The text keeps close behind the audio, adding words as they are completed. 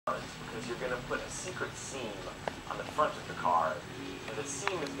going to put a secret seam on the front of the card. And the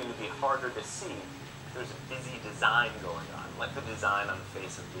seam is going to be harder to see. There's a busy design going on, like the design on the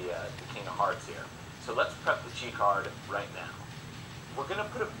face of the King of Hearts here. So let's prep the G card right now. We're going to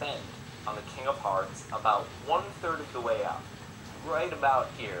put a bend on the King of Hearts about 1/3 of the way up, right about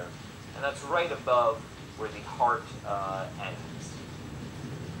here. And that's right above where the heart ends.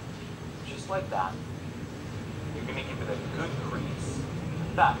 Just like that. You're going to give it a good crease,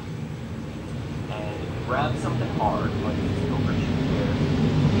 like that. And grab something hard, like this over here.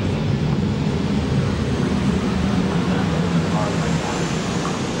 Hard like that.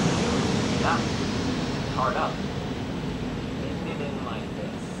 Yeah. Hard up. Bend it in like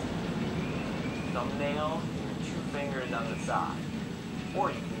this. Thumbnail and your 2 fingers on the side. Or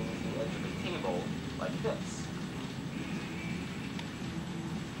you can use the edge of the table like this.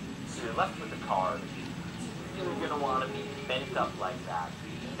 So you're left with the card. You're going to want to be bent up like that.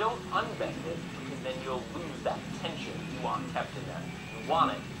 And don't unbend it, because then you'll lose that tension you want kept in there. You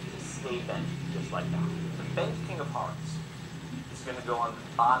want it to stay bent, just like that. The bent King of Hearts is going to go on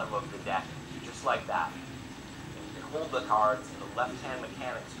the bottom of the deck, just like that. And you can hold the cards in the left-hand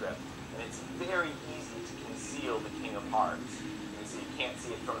mechanics grip, and it's very easy to conceal the King of Hearts. So you can't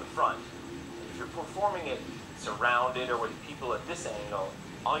see it from the front. If you're performing it surrounded or with people at this angle,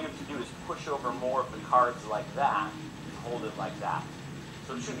 all you have to do is push over more of the cards like that and hold it like that.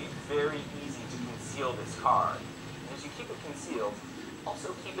 So it should be very easy to conceal this card. And as you keep it concealed,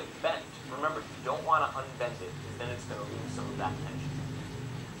 also keep it bent. Remember, you don't want to unbend it, because then it's going to lose some of that tension.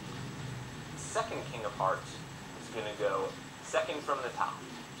 The second King of Hearts is going to go second from the top,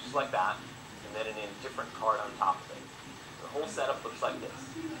 just like that, and then an indifferent card on top of it. The whole setup looks like this.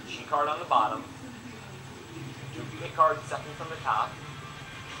 G card on the bottom, duplicate card second from the top,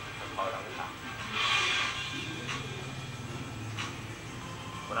 card on the top.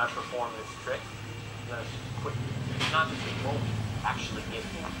 When I perform this trick, I'm going to quick, not just it won't actually get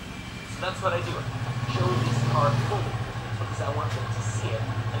in. So that's what I do. I show this card fully, because I want them to see it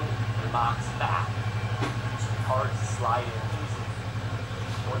and the box back. So the cards slide in easily.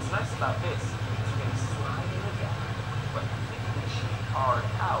 What's nice about this is you can slide in again, but pick the G card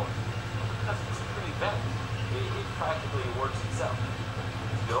out, because it's pretty bent. It practically works itself.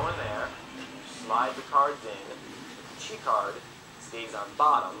 Go in there, slide the cards in, the G card stays on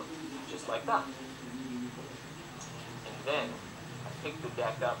bottom, just like that. And then, I pick the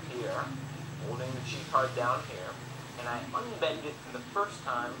deck up here, holding the G card down here, and I unbend it for the first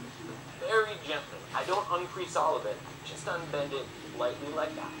time very gently. I don't uncrease all of it, just unbend it lightly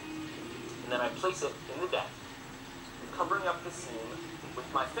like that. And then I place it in the deck, covering up the seam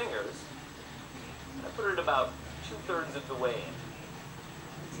with my fingers, and I put it about 2/3 of the way in.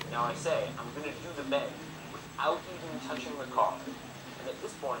 Now I say, I'm going to do the bend without even touching the card. And at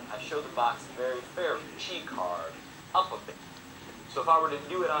this point, I show the box very fair G card up a bit. So if I were to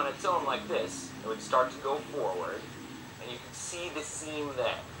do it on its own like this, it would start to go forward, and you can see the seam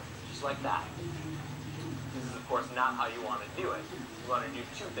there, just like that. This is, of course, not how you want to do it. You want to do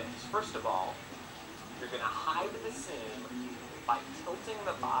 2 things. First of all, you're going to hide the seam by tilting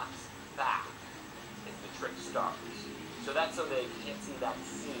the box back as the trick starts. So that's so they can't see that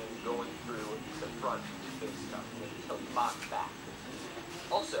seam going through the front face stuff. You tilt the box back.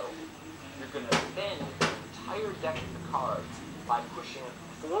 Also, you're going to bend the entire deck of the cards by pushing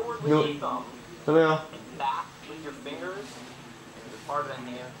forward with your thumb and back with your fingers and the part of the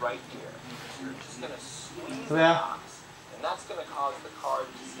hand right here. So you're just going to squeeze the box, and that's going to cause the card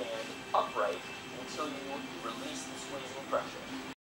to stand upright until you release the squeezing pressure.